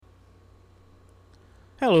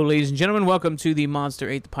Hello, ladies and gentlemen. Welcome to the Monster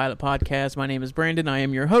 8 the Pilot podcast. My name is Brandon. I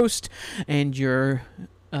am your host and your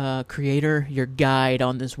creator, your guide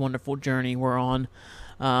on this wonderful journey we're on.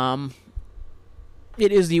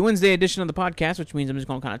 It is the Wednesday edition of the podcast, which means I'm just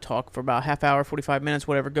going to kind of talk for about half hour, 45 minutes,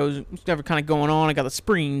 whatever kind of going on. I got the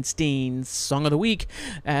Springsteen Song of the Week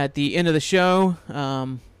at the end of the show.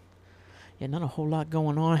 Yeah, not a whole lot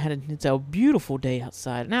going on. It's a beautiful day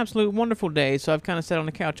outside, an absolute wonderful day. So I've kind of sat on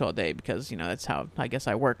the couch all day because that's how I guess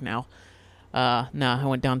I work now. I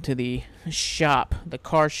went down to the shop, the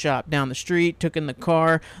car shop down the street, took in the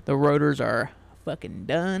car. The rotors are fucking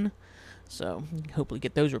done, so hopefully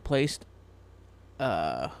get those replaced.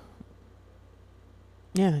 Yeah,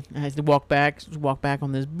 I had to walk back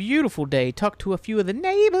on this beautiful day. Talk to a few of the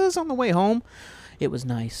neighbors on the way home. It was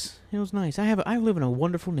nice. I live in a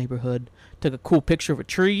wonderful neighborhood. Took a cool picture of a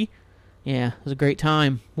tree. Yeah, it was a great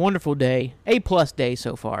time. Wonderful day. A+ day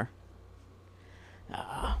so far.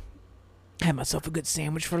 Had myself a good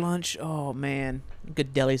sandwich for lunch. Oh, man. A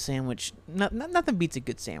good deli sandwich. Nothing beats a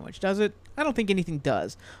good sandwich, does it? I don't think anything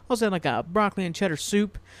does. Also had like a broccoli and cheddar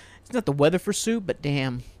soup. It's not the weather for soup, but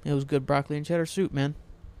damn. It was good broccoli and cheddar soup, man.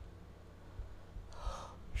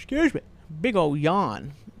 Excuse me. Big old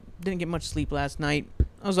yawn. Didn't get much sleep last night.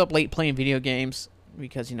 I was up late playing video games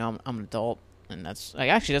because, I'm an adult. And that's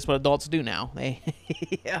what adults do now.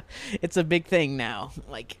 Yeah, it's a big thing now.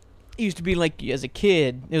 Like, it used to be like as a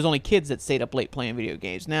kid, it was only kids that stayed up late playing video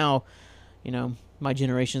games. Now, my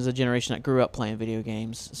generation is a generation that grew up playing video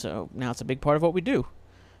games. So now it's a big part of what we do.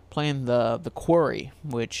 Playing the Quarry,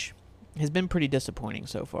 which has been pretty disappointing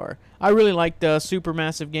so far. I really liked the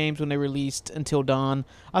Supermassive games when they released Until Dawn.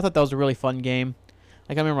 I thought that was a really fun game.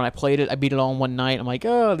 Like, I remember when I played it, I beat it all in one night. I'm like,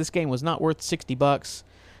 oh, this game was not worth $60. But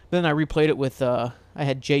then I replayed it with, I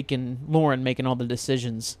had Jake and Lauren making all the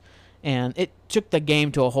decisions. And it took the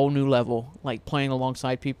game to a whole new level, like playing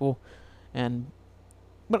alongside people.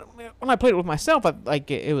 But when I played it with myself, I thought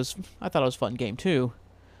it was a fun game too.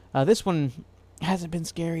 This one hasn't been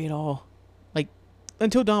scary at all. Like,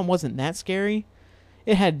 Until Dawn wasn't that scary.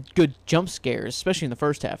 It had good jump scares, especially in the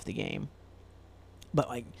first half of the game. But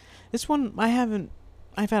like, this one,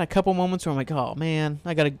 I've had a couple moments where I'm like, oh man,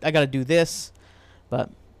 I gotta do this, but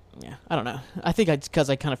yeah, I don't know. I think it's because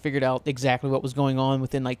I kind of figured out exactly what was going on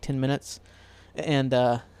within like 10 minutes, and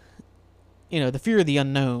the fear of the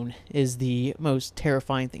unknown is the most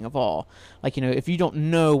terrifying thing of all. Like, if you don't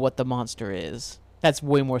know what the monster is, that's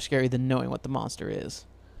way more scary than knowing what the monster is.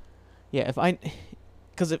 Yeah, if I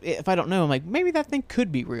don't know, I'm like, maybe that thing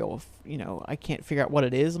could be real. If I can't figure out what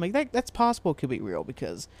it is, I'm like, that's possible. It could be real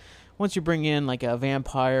because once you bring in like a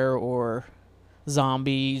vampire or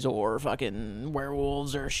zombies or fucking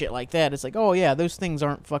werewolves or shit like that, it's like, oh yeah, those things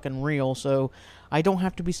aren't fucking real, so I don't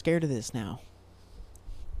have to be scared of this now.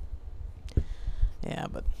 Yeah,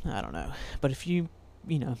 but I don't know. But if you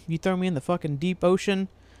throw me in the fucking deep ocean,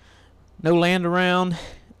 no land around,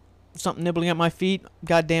 something nibbling at my feet,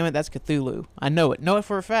 god damn it, that's Cthulhu. I know it. Know it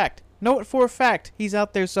for a fact. He's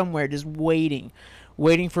out there somewhere just waiting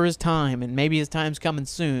for his time, and maybe his time's coming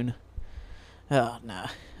soon. Oh, nah.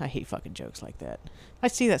 I hate fucking jokes like that. I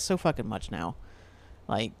see that so fucking much now.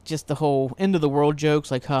 Like, just the whole end of the world jokes,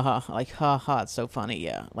 like, haha, it's so funny,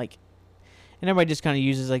 yeah. Like, and everybody just kind of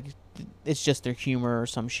uses, like, it's just their humor or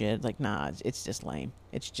some shit. Like, nah, it's just lame.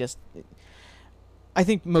 I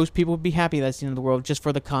think most people would be happy that's the end of the world just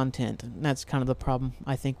for the content. And that's kind of the problem,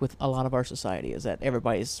 I think, with a lot of our society, is that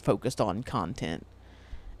everybody's focused on content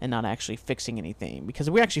and not actually fixing anything. Because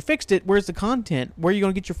if we actually fixed it, where's the content? Where are you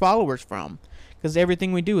going to get your followers from? Because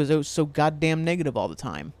everything we do is so goddamn negative all the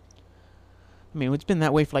time. I mean, it's been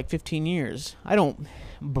that way for like 15 years. I don't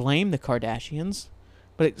blame the Kardashians,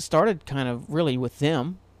 but it started kind of really with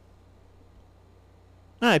them.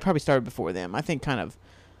 It probably started before them. I think kind of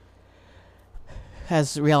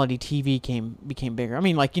as reality TV became bigger. I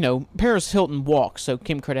mean, like, Paris Hilton walks, so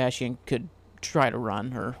Kim Kardashian could try to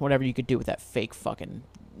run, or whatever you could do with that fake fucking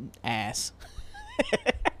ass.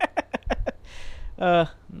 No.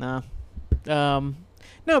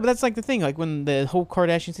 No, but that's like the thing. Like, when the whole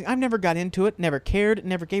Kardashian thing, I've never got into it, never cared,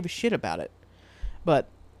 never gave a shit about it. But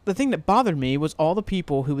the thing that bothered me was all the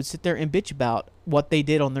people who would sit there and bitch about what they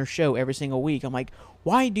did on their show every single week. I'm like,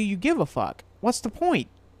 why do you give a fuck? What's the point?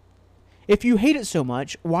 If you hate it so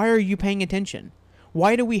much, why are you paying attention?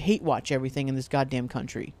 Why do we hate watch everything in this goddamn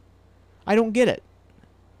country? I don't get it.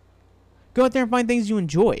 Go out there and find things you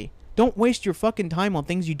enjoy. Don't waste your fucking time on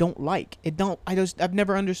things you don't like. I've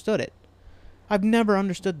never understood it. I've never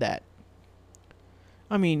understood that.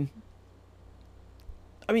 I mean,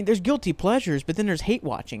 there's guilty pleasures, but then there's hate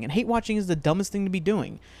watching, and hate watching is the dumbest thing to be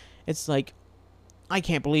doing. It's like, I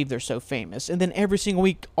can't believe they're so famous. And then every single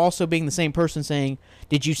week also being the same person saying,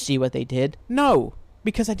 did you see what they did? No,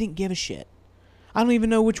 because I didn't give a shit. I don't even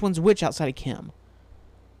know which one's which outside of Kim.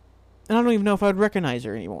 And I don't even know if I would recognize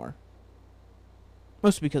her anymore.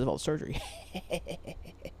 Mostly because of all the surgery.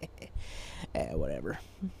 Whatever.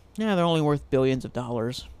 Yeah, they're only worth billions of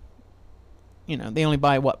dollars. You know, they only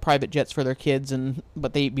buy, private jets for their kids,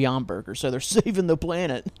 but they eat Beyond Burgers, so they're saving the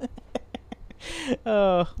planet.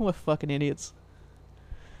 Oh, what fucking idiots.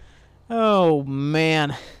 Oh,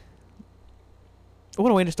 man.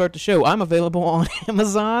 What a way to start the show. I'm available on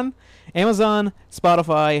Amazon,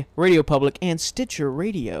 Spotify, Radio Public, and Stitcher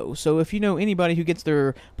Radio. So if you know anybody who gets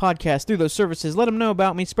their podcast through those services, let them know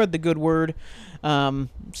about me. Spread the good word.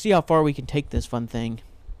 See how far we can take this fun thing.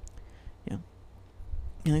 Yeah.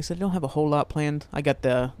 And like I said, I don't have a whole lot planned. I got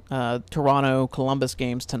the Toronto-Columbus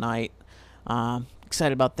games tonight.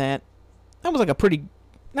 Excited about that. That was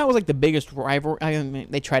like the biggest rivalry. I mean,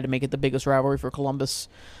 they tried to make it the biggest rivalry for Columbus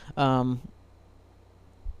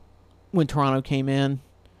when Toronto came in,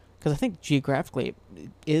 because I think geographically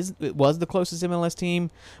it was the closest MLS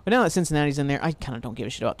team. But now that Cincinnati's in there, I kind of don't give a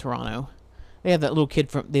shit about Toronto. They have that little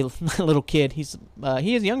kid he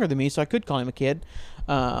is younger than me, so I could call him a kid.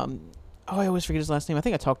 I always forget his last name. I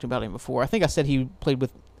think I talked about him before. I think I said he played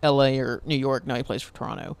with LA or New York. No, he plays for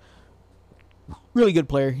Toronto. Really good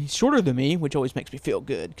player. He's shorter than me, which always makes me feel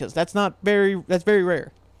good, because that's very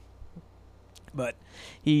rare. But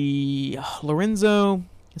Lorenzo,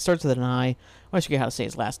 it starts with an I. I always forget how to say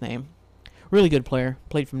his last name. Really good player.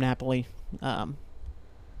 Played from Napoli.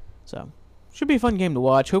 So, should be a fun game to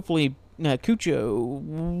watch. Hopefully, Cucho,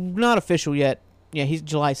 not official yet. Yeah, he's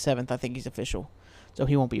July 7th, I think he's official. So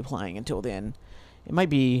he won't be playing until then. It might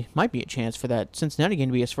be a chance for that Cincinnati game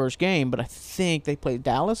to be his first game, but I think they played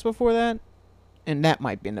Dallas before that, and that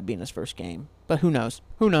might end up being his first game. But who knows?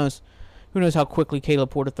 Who knows how quickly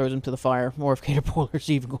Caleb Porter throws him to the fire, or if Caleb Porter's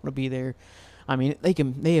even going to be there. I mean,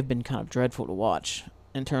 they have been kind of dreadful to watch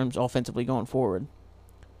in terms offensively going forward.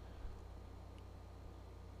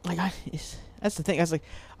 That's the thing.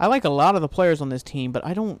 I like a lot of the players on this team, but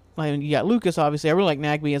you got Lucas, obviously. I really like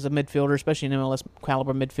Nagby as a midfielder, especially an MLS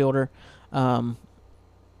caliber midfielder. I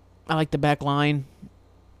like the back line,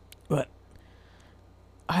 but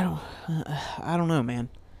I don't know, man.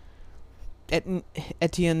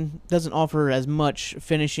 Etienne doesn't offer as much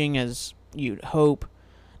finishing as you'd hope.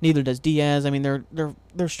 Neither does Diaz. I mean,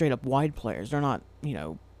 they're straight up wide players. They're not,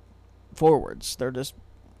 forwards. They're just,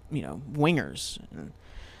 wingers. And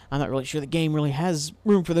I'm not really sure the game really has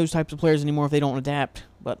room for those types of players anymore if they don't adapt.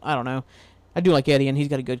 But I don't know. I do like Eddie, and he's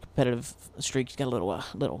got a good competitive streak. He's got a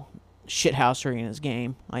little shithousery in his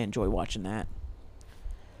game. I enjoy watching that.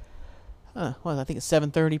 Well, I think it's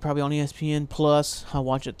 7:30, probably on ESPN Plus. I'll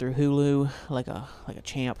watch it through Hulu like a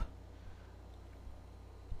champ.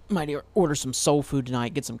 Might order some soul food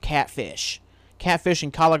tonight. Get some catfish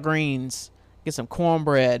and collard greens. Get some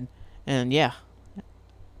cornbread, and yeah,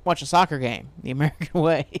 watch a soccer game the American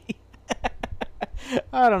way.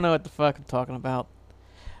 I don't know what the fuck I'm talking about.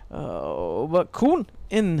 Oh, but cool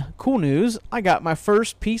news, I got my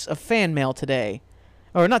first piece of fan mail today.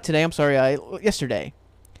 Or not today, I'm sorry, yesterday.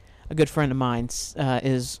 A good friend of mine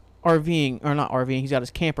is RVing, or not RVing, he's got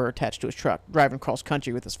his camper attached to his truck, driving cross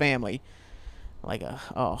country with his family.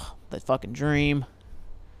 That fucking dream.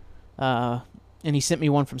 And he sent me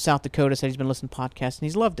one from South Dakota, said he's been listening to podcasts, and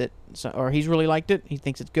he's loved it. Or he's really liked it. He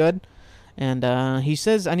thinks it's good. And he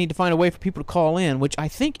says I need to find a way for people to call in, which I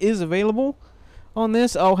think is available on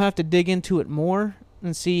this. I'll have to dig into it more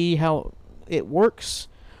and see how it works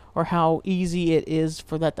or how easy it is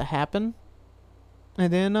for that to happen.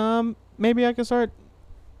 And then maybe I can start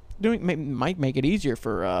might make it easier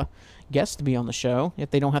for guests to be on the show if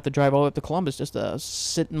they don't have to drive all the way up to Columbus, just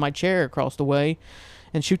sit in my chair across the way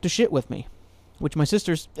and shoot the shit with me. Which my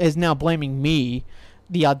sister is now blaming me,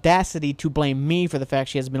 the audacity to blame me for the fact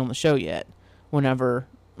she hasn't been on the show yet.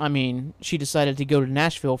 She decided to go to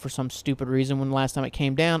Nashville for some stupid reason when the last time it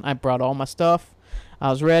came down. I brought all my stuff. I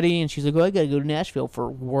was ready, and she's like, I gotta go to Nashville for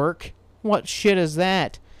work. What shit is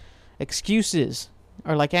that? Excuses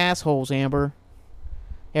are like assholes, Amber.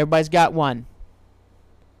 Everybody's got one.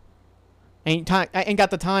 I ain't got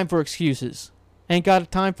the time for excuses. Ain't got the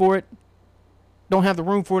time for it. Don't have the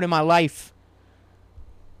room for it in my life.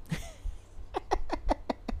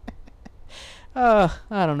 I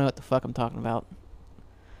don't know what the fuck I'm talking about.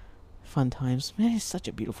 Fun times. Man, it's such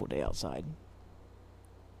a beautiful day outside.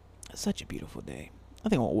 Such a beautiful day. I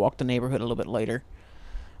think I'll walk the neighborhood a little bit later.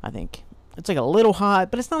 I think it's like a little hot,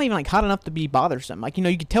 but it's not even like hot enough to be bothersome. Like, you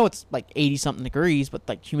can tell it's like 80-something degrees, but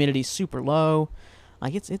like humidity's super low.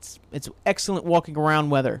 Like it's excellent walking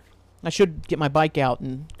around weather. I should get my bike out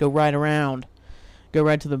and go ride around. Go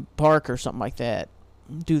ride to the park or something like that.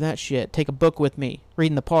 Do that shit. Take a book with me.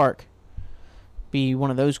 Read in the park. Be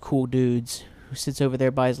one of those cool dudes who sits over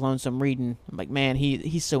there by his lonesome reading. I'm like, man,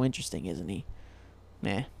 he's so interesting, isn't he?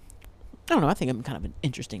 Nah. I don't know. I think I'm kind of an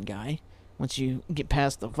interesting guy. Once you get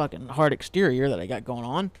past the fucking hard exterior that I got going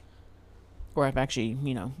on. Or I've actually,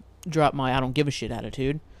 dropped my I don't give a shit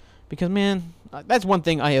attitude. Because, man, that's one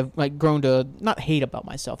thing I have, grown to not hate about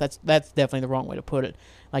myself. That's definitely the wrong way to put it.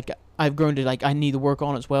 I've grown to, I need to work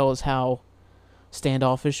on as well as how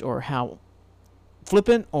standoffish or how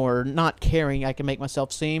flippant or not caring I can make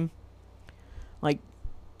myself seem.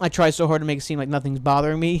 I try so hard to make it seem like nothing's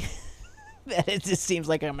bothering me that it just seems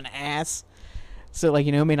like I'm an ass. So,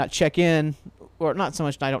 may not check in, or not so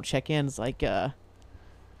much that I don't check in. It's oh,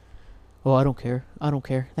 I don't care.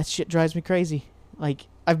 That shit drives me crazy.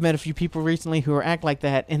 I've met a few people recently who act like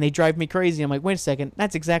that, and they drive me crazy. I'm like, wait a second,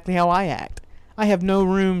 that's exactly how I act. I have no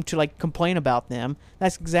room to, complain about them.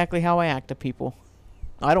 That's exactly how I act to people.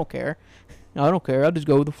 I don't care. I'll just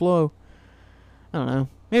go with the flow. I don't know.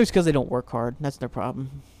 Maybe it's because they don't work hard. That's their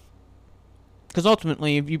problem. Because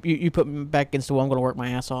ultimately, if you put me back against the wall, I'm going to work my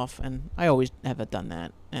ass off. And I always have done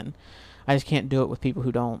that. And I just can't do it with people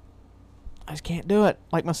who don't. I just can't do it.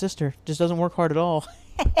 Like my sister. Just doesn't work hard at all.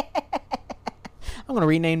 I'm going to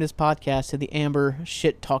rename this podcast to the Amber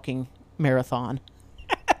Shit Talking Marathon.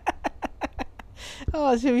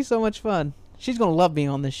 Oh, it's going to be so much fun. She's going to love being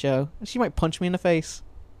on this show. She might punch me in the face.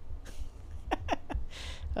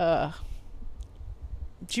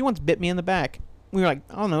 She once bit me in the back. We were I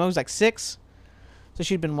don't know, I was 6. So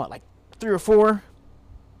she'd been, 3 or 4?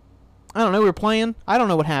 I don't know, we were playing. I don't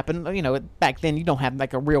know what happened. Back then you don't have,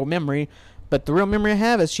 a real memory. But the real memory I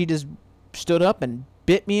have is she just stood up and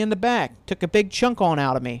bit me in the back. Took a big chunk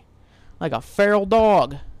out of me. Like a feral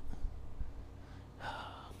dog.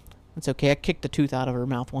 It's okay, I kicked a tooth out of her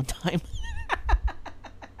mouth one time.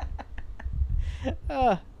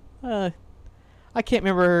 I can't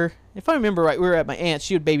remember. If I remember right, we were at my aunt's.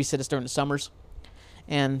 She would babysit us during the summers.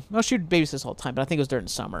 And, she would babysit us all the time, but I think it was during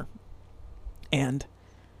the summer. And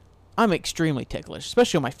I'm extremely ticklish,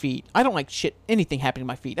 especially on my feet. I don't like anything happening to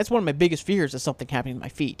my feet. That's one of my biggest fears, is something happening to my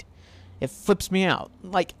feet. It flips me out.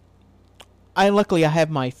 Luckily I have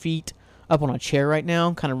my feet up on a chair right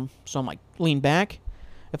now, so I'm leaned back.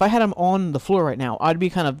 If I had them on the floor right now, I'd be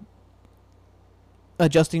kind of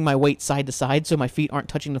adjusting my weight side to side so my feet aren't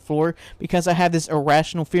touching the floor, because I have this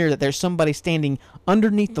irrational fear that there's somebody standing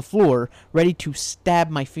underneath the floor ready to stab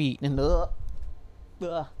my feet. And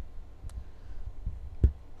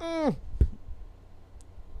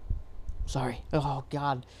Sorry. Oh,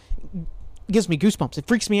 God. It gives me goosebumps. It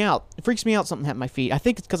freaks me out. Something happened to my feet. I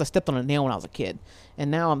think it's because I stepped on a nail when I was a kid. And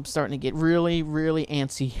now I'm starting to get really, really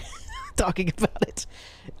antsy talking about it.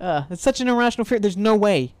 It's such an irrational fear. There's no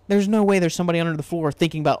way there's somebody under the floor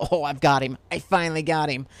thinking about, oh, I've got him. I finally got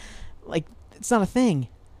him. It's not a thing.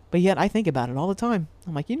 But yet I think about it all the time.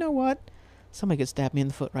 I'm like, you know what? Somebody could stab me in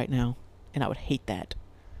the foot right now. And I would hate that.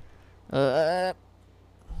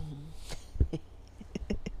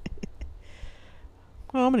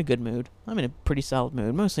 Well, I'm in a good mood. I'm in a pretty solid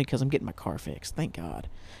mood. Mostly because I'm getting my car fixed. Thank God.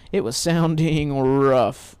 It was sounding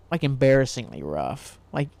rough. Embarrassingly rough.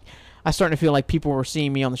 I starting to feel like people were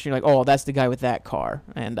seeing me on the street oh, that's the guy with that car.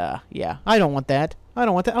 And, yeah, I don't want that. I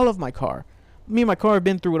love my car. Me and my car have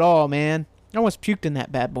been through it all, man. I almost puked in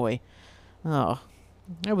that bad boy. Oh,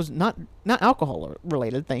 it was not alcohol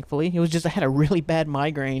related, thankfully. It was just I had a really bad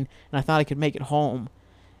migraine, and I thought I could make it home.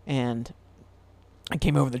 And I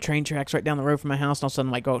came over the train tracks right down the road from my house, and all of a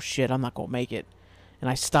sudden I'm oh, shit, I'm not going to make it. And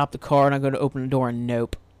I stopped the car, and I go to open the door, and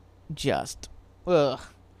nope. Just,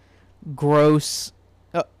 gross.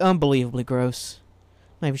 Unbelievably gross.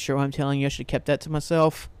 Not even sure what I'm telling you. I should have kept that to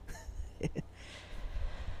myself.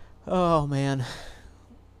 Oh, man.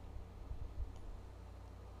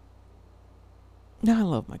 No, I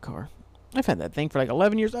love my car. I've had that thing for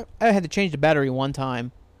 11 years. I had to change the battery one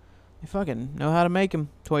time. They fucking know how to make them,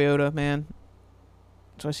 Toyota, man.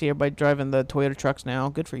 So I see everybody driving the Toyota trucks now.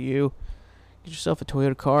 Good for you. Get yourself a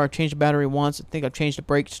Toyota car. Change the battery once. I think I've changed the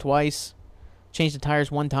brakes twice. Changed the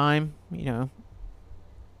tires one time.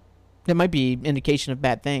 That might be indication of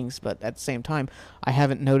bad things, but at the same time, I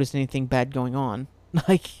haven't noticed anything bad going on.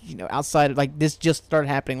 Outside of, this just started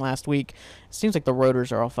happening last week. It seems like the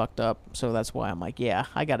rotors are all fucked up, so that's why I'm yeah,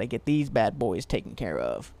 I gotta get these bad boys taken care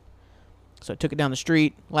of. So I took it down the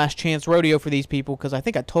street, last chance rodeo for these people, because I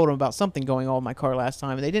think I told them about something going on with my car last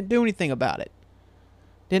time, and they didn't do anything about it.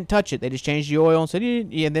 Didn't touch it. They just changed the oil and said,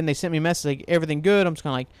 yeah, and then they sent me a message, everything good. I'm just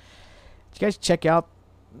kind of did you guys check out,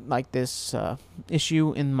 this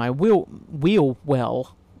issue in my wheel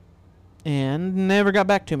well? and never got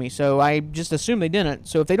back to me. So I just assumed they didn't.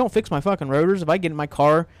 So if they don't fix my fucking rotors, if I get in my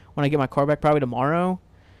car when I get my car back probably tomorrow,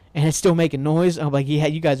 and it's still making noise, I'm like, yeah,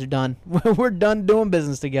 you guys are done. We're done doing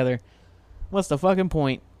business together. What's the fucking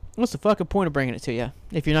point? What's the fucking point of bringing it to you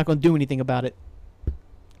if you're not going to do anything about it?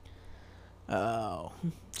 Oh,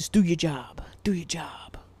 just do your job. Do your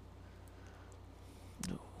job.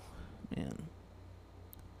 Oh, man.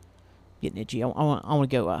 Getting itchy. I want to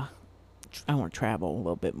go, I want to travel a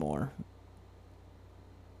little bit more.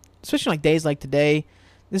 Especially like days like today.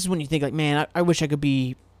 This is when you think like, man, I wish I could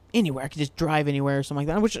be anywhere. I could just drive anywhere or something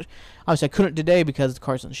like that. I wish, obviously I couldn't today because the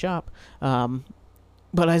car's in the shop.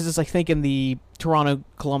 But I was just like thinking the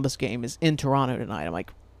Toronto-Columbus game is in Toronto tonight. I'm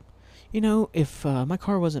like, you know, if my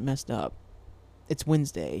car wasn't messed up, it's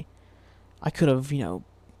Wednesday, I could have,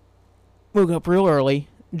 woke up real early,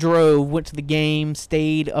 drove, went to the game,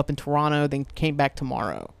 stayed up in Toronto, then came back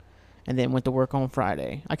tomorrow, and then went to work on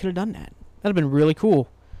Friday. I could have done that. That would have been really cool.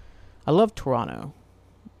 I love Toronto.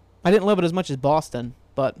 I didn't love it as much as Boston,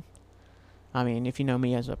 but, I mean, if you know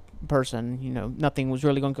me as a person, nothing was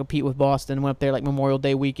really going to compete with Boston. Went up there like Memorial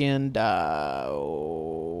Day weekend. I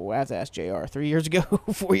have to ask JR. 3 years ago,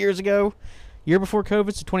 4 years ago, year before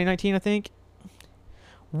COVID, so 2019, I think.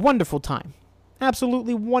 Wonderful time,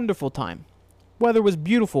 absolutely wonderful time. Weather was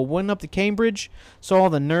beautiful. Went up to Cambridge, saw all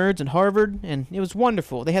the nerds in Harvard, and it was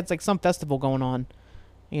wonderful. They had like some festival going on,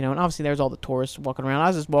 and obviously there's all the tourists walking around. I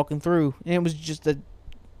was just walking through, and it was just I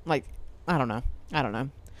don't know.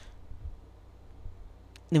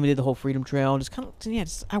 Then we did the whole Freedom Trail.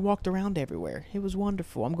 I walked around everywhere. It was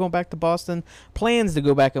wonderful. I'm going back to Boston. Plans to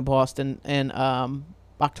go back to Boston in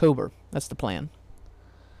October. That's the plan.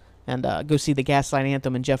 And go see the Gaslight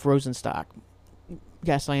Anthem and Jeff Rosenstock.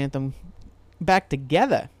 Gaslight Anthem back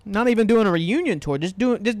together. Not even doing a reunion tour. Just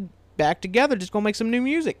back together. Just gonna make some new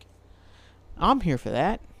music. I'm here for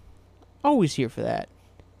that. Always here for that.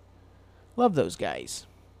 Love those guys.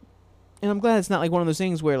 And I'm glad it's not like one of those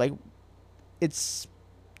things where like it's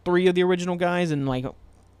 3 of the original guys and like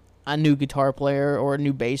a new guitar player or a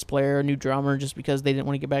new bass player, a new drummer, just because they didn't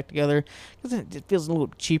want to get back together. Because it feels a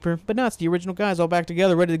little cheaper. But no, it's the original guys all back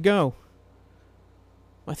together, ready to go.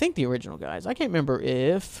 I think the original guys. I can't remember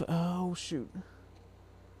if... Oh, shoot.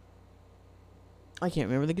 I can't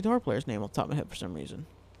remember the guitar player's name off the top of my head for some reason.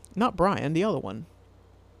 Not Brian, the other one.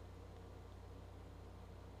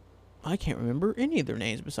 I can't remember any of their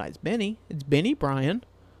names besides Benny. It's Benny, Brian.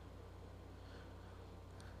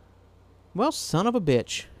 Well, son of a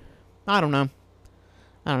bitch. I don't know.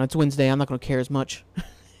 It's Wednesday. I'm not going to care as much.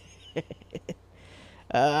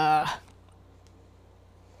 I'm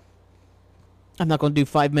not going to do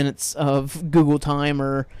 5 minutes of Google time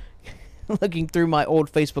or looking through my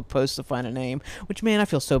old Facebook posts to find a name. Which, man, I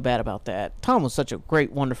feel so bad about that. Tom was such a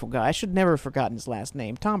great, wonderful guy. I should never have forgotten his last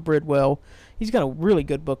name. Tom Bridwell. He's got a really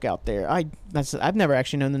good book out there. I've never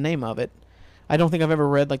actually known the name of it. I don't think I've ever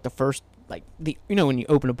read like the first, like the when you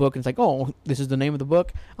open a book and it's like, oh, this is the name of the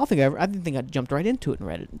book. I didn't think I jumped right into it and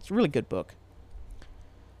read it. It's a really good book.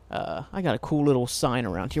 I got a cool little sign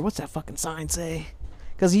around here. What's that fucking sign say?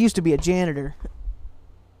 Because he used to be a janitor,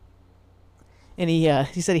 and he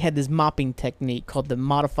said he had this mopping technique called the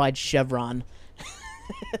modified chevron.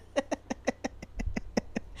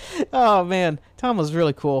 Oh man, Tom was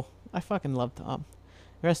really cool. I fucking love Tom.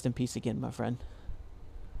 Rest in peace again, my friend.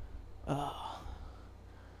 Oh.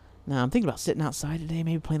 Now, I'm thinking about sitting outside today,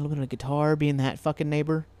 maybe playing a little bit of guitar, being that fucking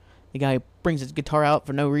neighbor. The guy who brings his guitar out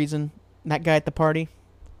for no reason. That guy at the party.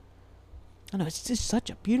 I know, it's just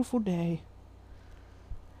such a beautiful day.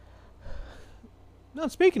 No,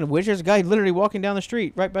 speaking of which, there's a guy literally walking down the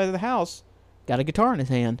street right by the house. Got a guitar in his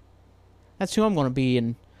hand. That's who I'm going to be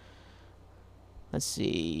in, let's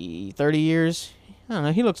see, 30 years? I don't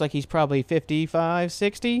know, he looks like he's probably 55,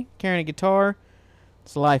 60, carrying a guitar.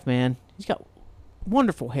 It's life, man. He's got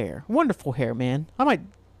wonderful hair, man. I might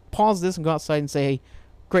pause this and go outside and say, hey,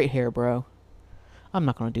 great hair, bro. I'm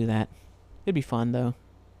not going to do that. It'd be fun, though.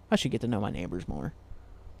 I should get to know my neighbors more.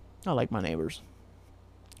 I like my neighbors.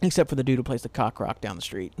 Except for the dude who plays the cock rock down the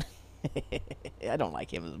street. I don't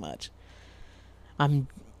like him as much. I'm,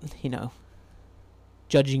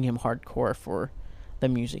 judging him hardcore for the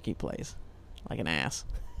music he plays. Like an ass.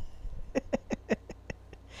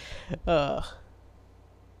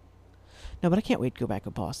 No, but I can't wait to go back to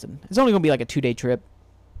Boston. It's only going to be like a 2-day trip.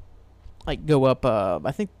 Like, go up,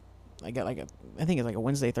 I think it's like a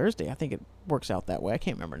Wednesday, Thursday. I think it works out that way. I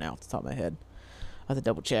can't remember now off the top of my head. I have to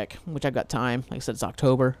double check, which I've got time. Like I said, it's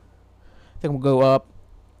October. I think we'll go up.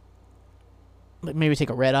 Like maybe take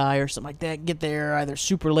a red eye or something like that. Get there either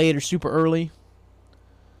super late or super early.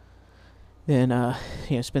 Then,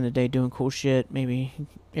 spend the day doing cool shit. Maybe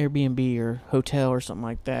Airbnb or hotel or something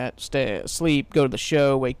like that. Stay, sleep, go to the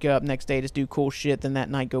show, wake up, next day just do cool shit. Then that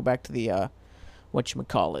night go back to the,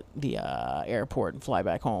 the airport and fly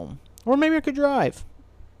back home. Or maybe I could drive.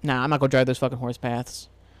 Nah, I'm not gonna drive those fucking horse paths.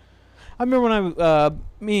 I remember when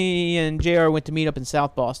me and JR went to meet up in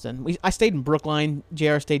South Boston. I stayed in Brookline.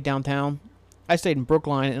 JR stayed downtown. I stayed in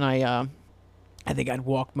Brookline, and I think I'd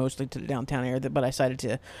walked mostly to the downtown area, but I decided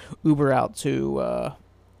to Uber out to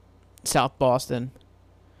South Boston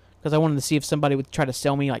because I wanted to see if somebody would try to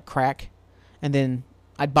sell me like crack, and then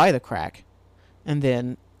I'd buy the crack, and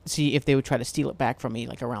then see if they would try to steal it back from me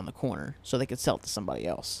like around the corner so they could sell it to somebody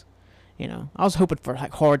else. You know, I was hoping for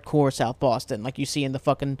like hardcore South Boston, like you see in the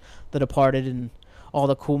fucking The Departed and all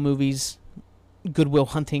the cool movies, Good Will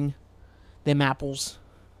Hunting, them apples,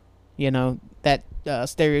 you know, that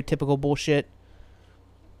stereotypical bullshit.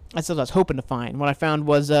 That's what I was hoping to find. What I found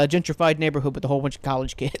was a gentrified neighborhood with a whole bunch of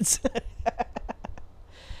college kids.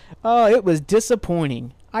 Oh, it was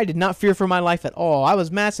disappointing. I did not fear for my life at all. I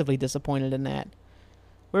was massively disappointed in that.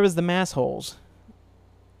 Where was the mass holes?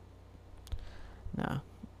 Nah.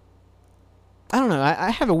 I don't know.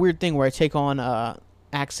 I have a weird thing where I take on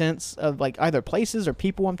accents of like either places or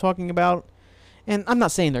people I'm talking about. And I'm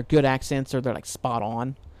not saying they're good accents or they're like spot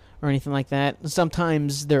on or anything like that.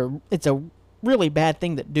 Sometimes it's a really bad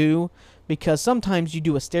thing to do because sometimes you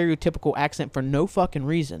do a stereotypical accent for no fucking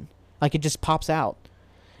reason. Like it just pops out.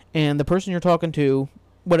 And the person you're talking to,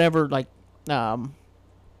 whatever like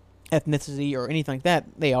ethnicity or anything like that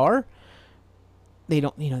they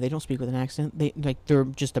don't speak with an accent. They're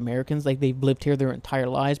just Americans. Like they've lived here their entire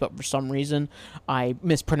lives, but for some reason I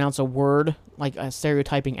mispronounce a word, like a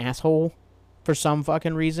stereotyping asshole, for some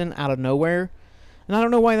fucking reason out of nowhere, and I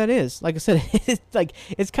don't know why that is. Like I said,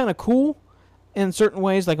 it's kind of cool in certain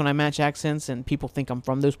ways, like when I match accents and people think I'm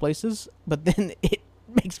from those places, but then it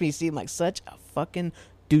makes me seem like such a fucking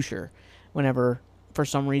doucher whenever, for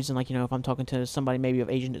some reason, like, you know, if I'm talking to somebody maybe of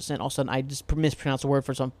Asian descent, all of a sudden I just mispronounce a word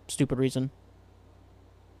for some stupid reason.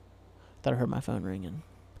 Thought I heard my phone ringing.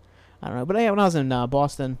 I don't know. But yeah, when I was in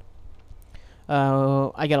Boston,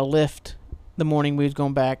 I got a lift the morning we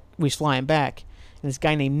was flying back. And this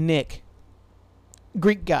guy named Nick,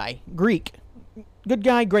 Greek. Good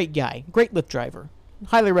guy, great guy. Great Lyft driver.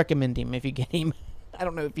 Highly recommend him if you get him. I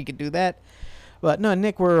don't know if you could do that. But no,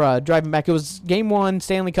 Nick, we're driving back. It was Game 1,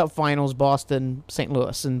 Stanley Cup Finals, Boston, St.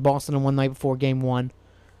 Louis. And Boston one night before Game 1.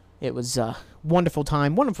 It was a wonderful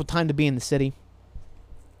time. Wonderful time to be in the city.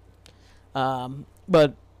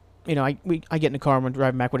 But, you know, I get in the car and we're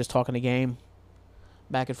driving back. We're just talking the game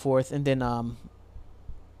back and forth. And then,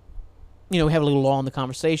 we have a little lull in the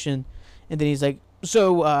conversation. And then he's like,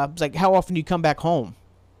 so, it's like, how often do you come back home?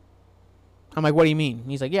 I'm like, what do you mean?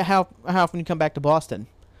 He's like, yeah, how often do you come back to Boston?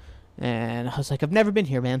 And I was like, I've never been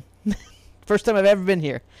here, man. First time I've ever been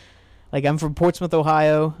here. Like, I'm from Portsmouth,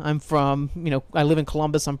 Ohio. I'm from, I live in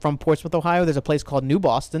Columbus. I'm from Portsmouth, Ohio. There's a place called New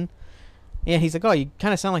Boston. Yeah, he's like, oh, you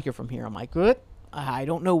kind of sound like you're from here. I'm like, what? I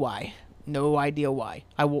don't know why. No idea why.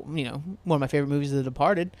 One of my favorite movies is The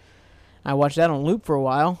Departed. I watched that on loop for a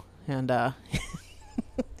while, and but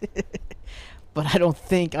I don't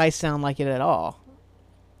think I sound like it at all.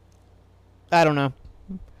 I don't know.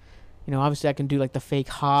 Obviously I can do like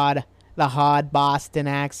the hard Boston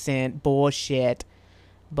accent bullshit,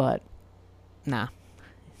 but nah.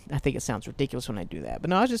 I think it sounds ridiculous when I do that. But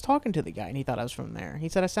no, I was just talking to the guy, and he thought I was from there. He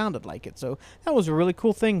said I sounded like it, so that was a really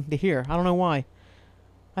cool thing to hear. I don't know why.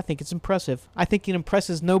 I think it's impressive. I think it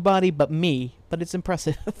impresses nobody but me, but it's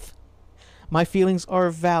impressive. My feelings are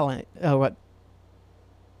valid. What?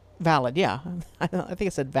 Valid, yeah. I think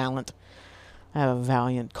it said valiant. I have a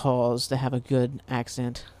valiant cause to have a good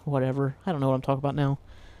accent. Whatever. I don't know what I'm talking about now.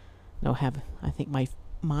 No, I think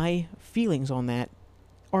my feelings on that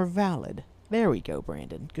are valid. There we go,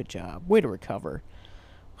 Brandon. Good job. Way to recover.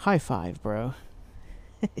 High five, bro.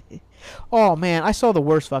 Oh, man. I saw the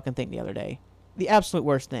worst fucking thing the other day. The absolute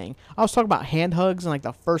worst thing. I was talking about hand hugs in like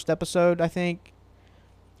the first episode, I think.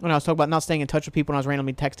 When I was talking about not staying in touch with people and I was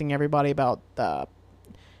randomly texting everybody about if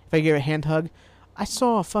I give a hand hug. I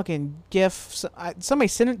saw a fucking GIF. Somebody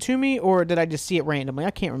sent it to me, or did I just see it randomly?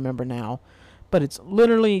 I can't remember now. But it's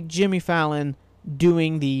literally Jimmy Fallon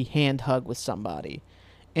doing the hand hug with somebody.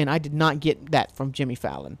 And I did not get that from Jimmy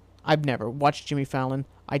Fallon. I've never watched Jimmy Fallon.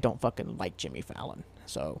 I don't fucking like Jimmy Fallon.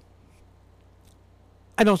 So,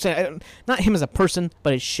 not him as a person,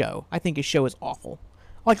 but his show. I think his show is awful.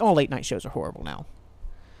 Like, all late night shows are horrible now.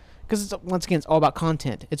 Because, once again, it's all about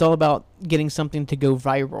content. It's all about getting something to go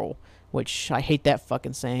viral. Which, I hate that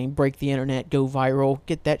fucking saying. Break the internet, go viral.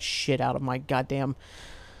 Get that shit out of my goddamn...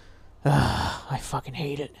 I fucking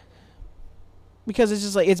hate it. Because it's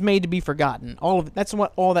just like, it's made to be forgotten. All of it, that's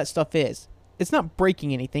what all that stuff is. It's not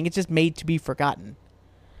breaking anything. It's just made to be forgotten.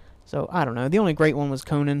 So, I don't know. The only great one was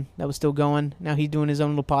Conan that was still going. Now he's doing his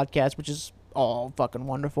own little podcast, which is all fucking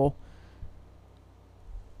wonderful.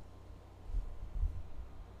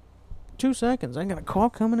 2 seconds. I got a call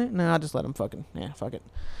coming in. No, I'll just let them fucking... Yeah, fuck it.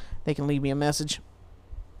 They can leave me a message.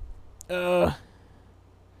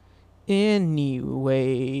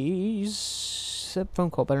 Anyways... That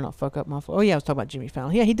phone call better not fuck up my phone. Oh, yeah, I was talking about Jimmy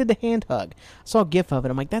Fallon. Yeah, he did the hand hug. I saw a gif of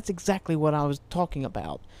it. I'm like, that's exactly what I was talking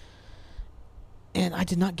about. And I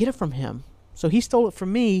did not get it from him. So he stole it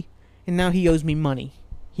from me, and now he owes me money.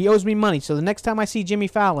 He owes me money. So the next time I see Jimmy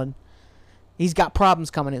Fallon, he's got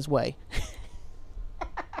problems coming his way.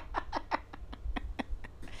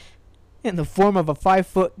 In the form of a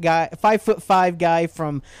 5'5" guy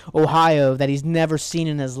from Ohio that he's never seen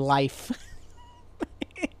in his life.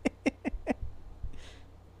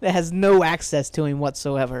 That has no access to him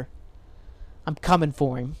whatsoever. I'm coming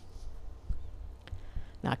for him.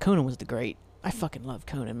 Nah, Conan was the great. I fucking love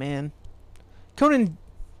Conan, man. Conan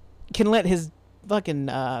can let his fucking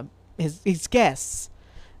his guests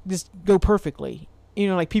just go perfectly. You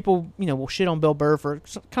know, like people, you know, will shit on Bill Burr for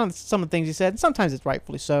kind of some of the things he said. And sometimes it's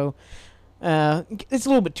rightfully so. It's a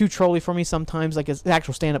little bit too trolly for me sometimes. Like his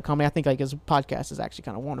actual stand-up comedy, I think like his podcast is actually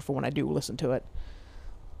kind of wonderful when I do listen to it.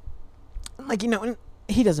 Like, you know,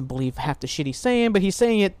 he doesn't believe half the shit he's saying, but he's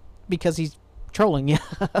saying it because he's trolling you.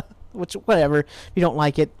 Which, whatever. If you don't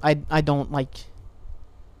like it, I don't like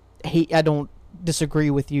hate. I don't disagree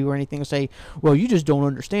with you or anything. Or say, well, you just don't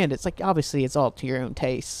understand it. It's like, obviously it's all to your own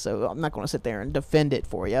taste, so I'm not going to sit there and defend it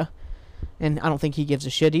for you. And I don't think he gives a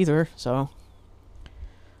shit either. So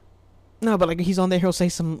no, but like he's on there, he'll say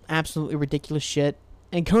some absolutely ridiculous shit,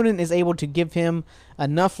 and Conan is able to give him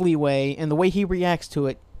enough leeway, and the way he reacts to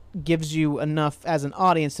it gives you enough as an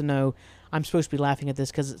audience to know I'm supposed to be laughing at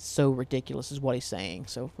this because it's so ridiculous is what he's saying.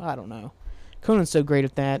 So, I don't know. Conan's so great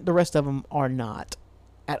at that. The rest of them are not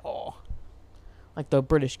at all. Like the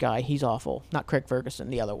British guy, he's awful. Not Craig Ferguson,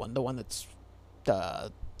 the other one. The one that's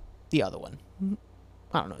the other one.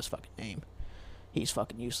 I don't know his fucking name. He's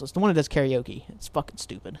fucking useless. The one that does karaoke. It's fucking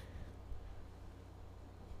stupid.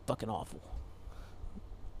 Fucking awful.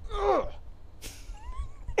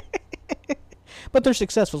 But they're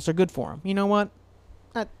successful, so they're good for them. You know what?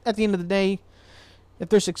 At the end of the day, if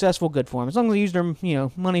they're successful, good for them. As long as they use their, you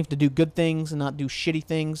know, money to do good things and not do shitty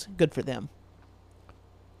things, good for them.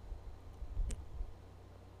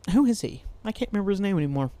 Who is he? I can't remember his name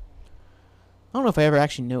anymore. I don't know if I ever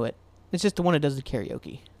actually knew it. It's just the one that does the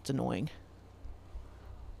karaoke. It's annoying.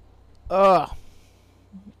 Ugh.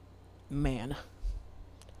 Man.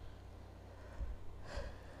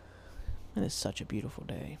 It is such a beautiful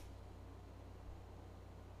day.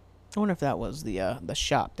 I wonder if that was the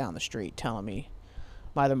shop down the street telling me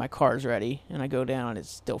either my car's ready, and I go down and it's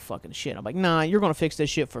still fucking shit. I'm like, nah, you're going to fix this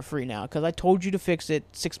shit for free now, because I told you to fix it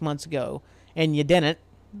 6 months ago, and you didn't.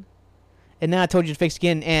 And now I told you to fix it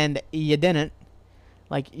again, and you didn't.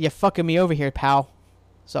 Like, you're fucking me over here, pal.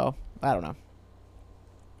 So, I don't know.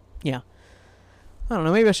 Yeah. I don't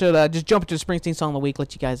know, maybe I should just jump into the Springsteen Song of the Week,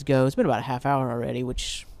 let you guys go. It's been about a half hour already,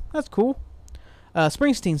 which, that's cool.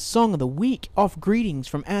 Springsteen's Song of the Week, off Greetings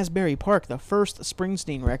from Asbury Park, the first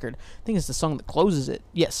Springsteen record. I think it's the song that closes it.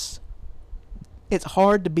 Yes. It's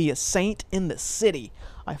Hard to Be a Saint in the City.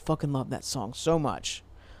 I fucking love that song so much.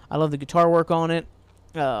 I love the guitar work on it.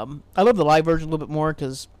 I love the live version a little bit more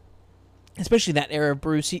because, especially that era of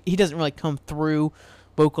Bruce, he doesn't really come through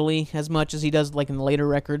vocally as much as he does like in the later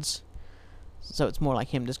records. So it's more like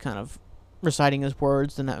him just kind of reciting his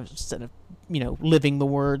words instead of, you know, living the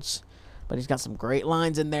words. But he's got some great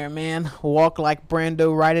lines in there, man. Walk like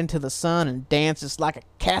Brando right into the sun and dance just like a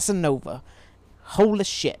Casanova. Holy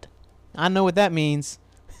shit. I know what that means.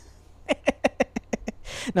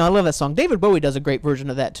 No, I love that song. David Bowie does a great version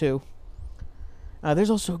of that, too. There's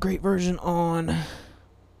also a great version on...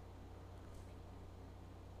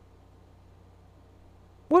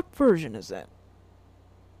 What version is that?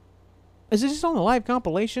 Is it just on the live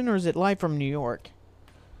compilation, or is it live from New York?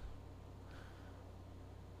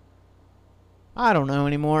 I don't know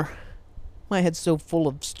anymore. My head's so full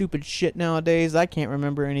of stupid shit nowadays, I can't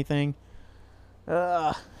remember anything.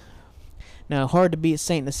 No, Hard to Be a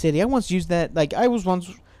Saint in the City. I once used that, like, I was once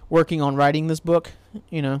working on writing this book.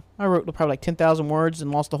 You know, I wrote probably like 10,000 words and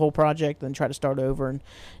lost the whole project, then tried to start over and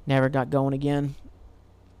never got going again.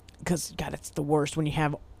 Because, God, it's the worst when you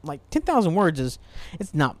have, like, 10,000 words is,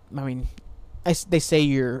 it's not, I mean... they say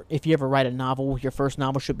if you ever write a novel, your first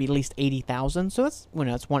novel should be at least 80,000. So that's, you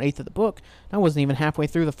know, that's 1/8 of the book. I wasn't even halfway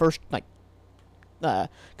through the first, like,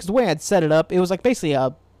 because the way I'd set it up, it was like basically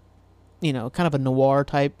kind of a noir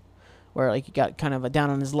type, where like you got kind of a down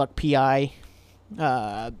on his luck PI,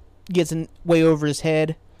 gets in way over his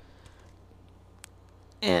head.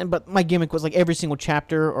 But my gimmick was like every single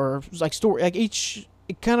chapter or like story, like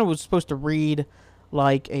it kind of was supposed to read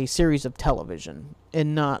like a series of television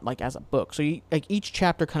and not like as a book. So like each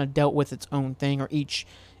chapter kind of dealt with its own thing, or each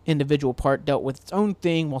individual part dealt with its own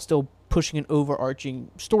thing while still pushing an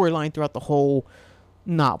overarching storyline throughout the whole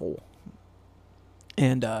novel.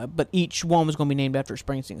 And but each one was going to be named after a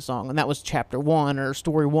Springsteen song, and that was chapter 1 or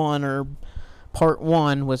story 1 or part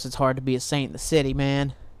 1 was It's Hard to Be a Saint in the City,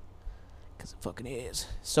 man. Because it fucking is.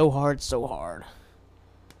 So hard, so hard.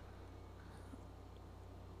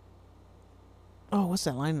 Oh, what's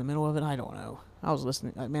that line in the middle of it? I don't know. I was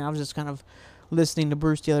listening. I mean, I was just kind of listening to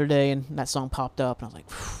Bruce the other day, and that song popped up, and I was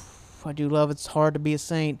like, I do love It's Hard to Be a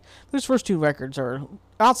Saint. Those first 2 records are,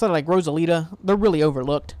 outside of like Rosalita, they're really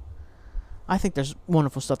overlooked. I think there's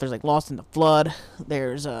wonderful stuff. There's like Lost in the Flood.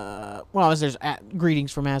 There's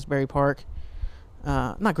Greetings from Asbury Park.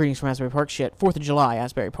 Not Greetings from Asbury Park, shit. 4th of July,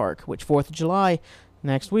 Asbury Park. Which 4th of July,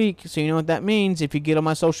 next week. So you know what that means. If you get on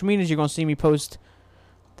my social medias, you're going to see me post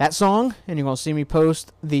that song, and you're going to see me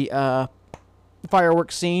post the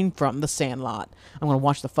fireworks scene from The Sandlot. I'm going to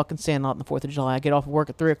watch the fucking Sandlot on the 4th of July. I get off of work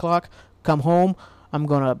at 3 o'clock, come home, I'm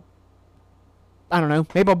going to, I don't know,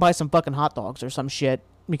 maybe I'll buy some fucking hot dogs or some shit.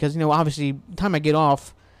 Because, obviously, the time I get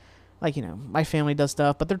off, like, my family does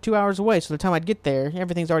stuff, but they're 2 hours away, so the time I'd get there,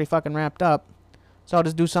 everything's already fucking wrapped up. So I'll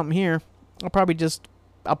just do something here. I'll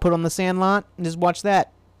put on The Sandlot and just watch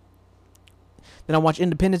that. Then I'll watch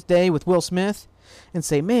Independence Day with Will Smith and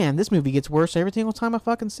say, man, this movie gets worse every single time I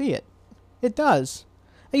fucking see it. It does.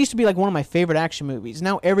 It used to be like one of my favorite action movies.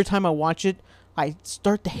 Now every time I watch it, I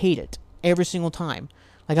start to hate it every single time.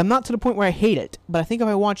 Like, I'm not to the point where I hate it, but I think if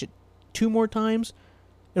I watch it 2 more times,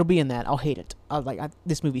 it'll be in that. I'll hate it.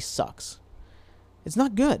 This movie sucks. It's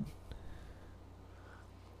not good.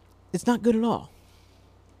 It's not good at all.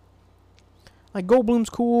 Like, Goldblum's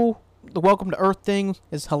cool. The Welcome to Earth thing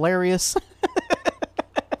is hilarious.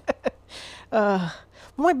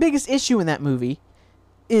 My biggest issue in that movie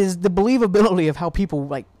is the believability of how people,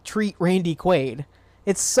 like, treat Randy Quaid.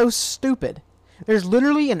 It's so stupid. There's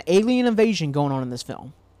literally an alien invasion going on in this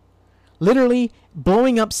film. Literally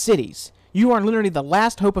blowing up cities. You are literally the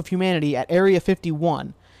last hope of humanity at Area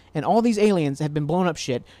 51, and all these aliens have been blown up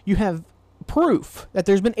shit. You have proof that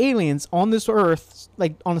there's been aliens on this Earth,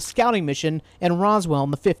 like on a scouting mission in Roswell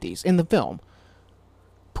in the 50s, in the film.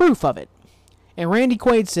 Proof of it. And Randy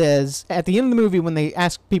Quaid says, at the end of the movie, when they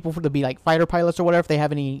ask people to be like fighter pilots or whatever, if they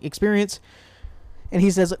have any experience, and he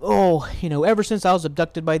says, ever since I was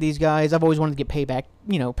abducted by these guys, I've always wanted to get payback,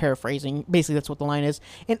 paraphrasing. Basically, that's what the line is.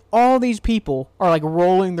 And all these people are, like,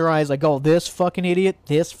 rolling their eyes like, oh, this fucking idiot,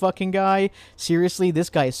 this fucking guy. Seriously, this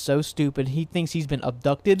guy is so stupid. He thinks he's been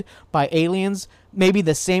abducted by aliens. Maybe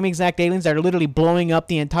the same exact aliens that are literally blowing up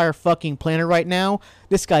the entire fucking planet right now.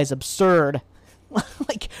 This guy's absurd.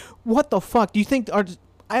 Like, what the fuck? Do you think...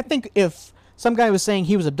 I think if some guy was saying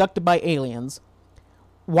he was abducted by aliens...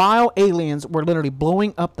 while aliens were literally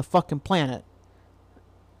blowing up the fucking planet,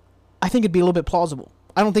 I think it'd be a little bit plausible.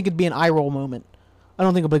 I don't think it'd be an eye roll moment. I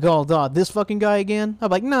don't think it'd be like, oh, God, this fucking guy again?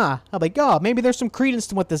 I'm like, nah. I'm like, God, maybe there's some credence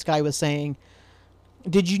to what this guy was saying.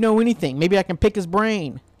 Did you know anything? Maybe I can pick his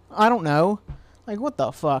brain. I don't know. Like, what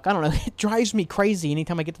the fuck? I don't know. It drives me crazy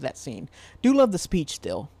anytime I get to that scene. Do love the speech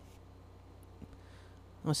still.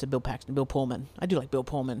 I said Bill Paxton, Bill Pullman. I do like Bill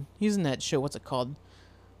Pullman. He's in that show, what's it called?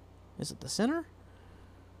 Is it The Sinner?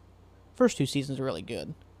 First 2 seasons are really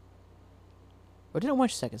good. Or didn't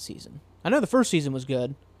watch the second season. I know the first season was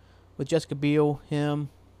good. With Jessica Biel, him,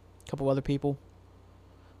 a couple other people.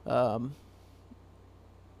 Did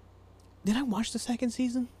I watch the second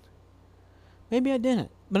season? Maybe I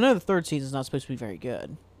didn't. But I know the third season's not supposed to be very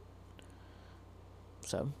good.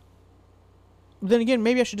 So. But then again,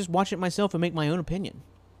 maybe I should just watch it myself and make my own opinion.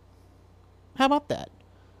 How about that?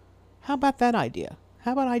 How about that idea?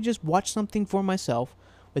 How about I just watch something for myself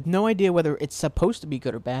with no idea whether it's supposed to be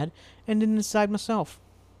good or bad, and then decide myself.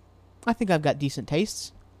 I think I've got decent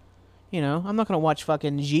tastes. I'm not going to watch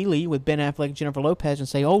fucking Geely with Ben Affleck and Jennifer Lopez and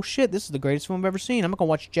say, oh shit, this is the greatest film I've ever seen. I'm not going to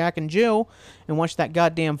watch Jack and Jill and watch that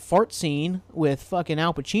goddamn fart scene with fucking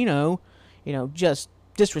Al Pacino, just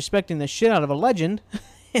disrespecting the shit out of a legend,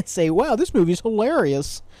 and say, wow, this movie's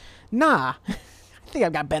hilarious. Nah. I think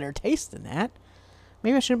I've got better taste than that.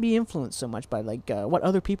 Maybe I shouldn't be influenced so much by, like, what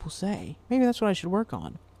other people say. Maybe that's what I should work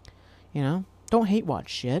on. Don't hate watch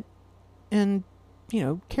shit. And,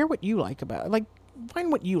 care what you like about it. Like,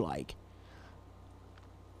 find what you like.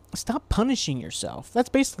 Stop punishing yourself. That's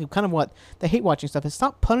basically kind of what the hate watching stuff is.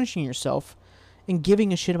 Stop punishing yourself and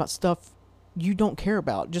giving a shit about stuff you don't care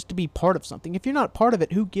about just to be part of something. If you're not part of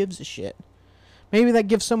it, who gives a shit? Maybe that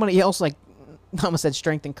gives somebody else, like, I almost said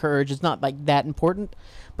strength and courage. It's not, like, that important.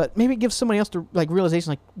 But maybe it gives somebody else the, like,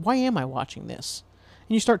 realization, like, why am I watching this?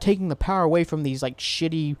 And you start taking the power away from these, like,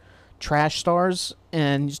 shitty trash stars,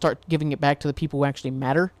 and you start giving it back to the people who actually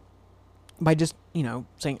matter by just,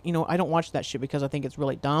 saying, I don't watch that shit because I think it's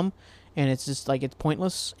really dumb, and it's just, like, it's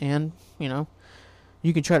pointless, and,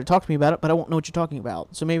 you can try to talk to me about it, but I won't know what you're talking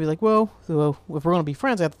about. So maybe, like, well, if we're going to be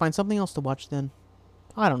friends, I have to find something else to watch then.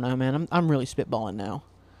 I don't know, man. I'm really spitballing now.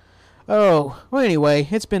 Oh, well, anyway,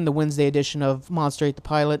 it's been the Wednesday edition of Monster Ate the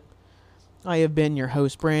Pilot. I have been your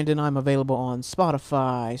host, Brandon. I'm available on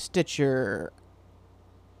Spotify, Stitcher,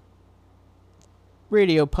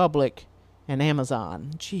 Radio Public, and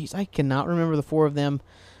Amazon. Jeez, I cannot remember the 4 of them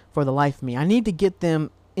for the life of me. I need to get them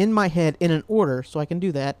in my head in an order so I can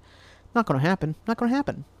do that. Not going to happen. Not going to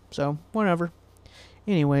happen. So, whatever.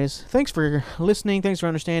 Anyways, thanks for listening. Thanks for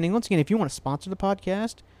understanding. Once again, if you want to sponsor the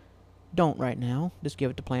podcast, don't right now. Just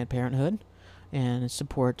give it to Planned Parenthood and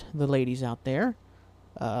support the ladies out there.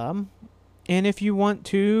 And if you want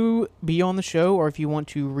to be on the show, or if you want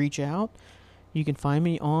to reach out, you can find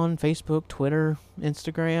me on Facebook, Twitter,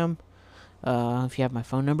 Instagram. If you have my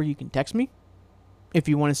phone number, you can text me. If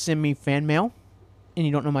you want to send me fan mail and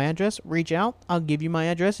you don't know my address, reach out. I'll give you my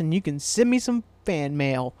address and you can send me some fan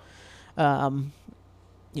mail.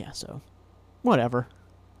 Yeah, so whatever.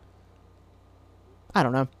 I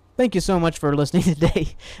don't know. Thank you so much for listening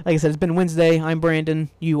today. Like I said, it's been Wednesday. I'm Brandon.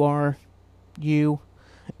 You are you.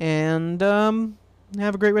 And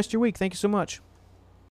have a great rest of your week. Thank you so much.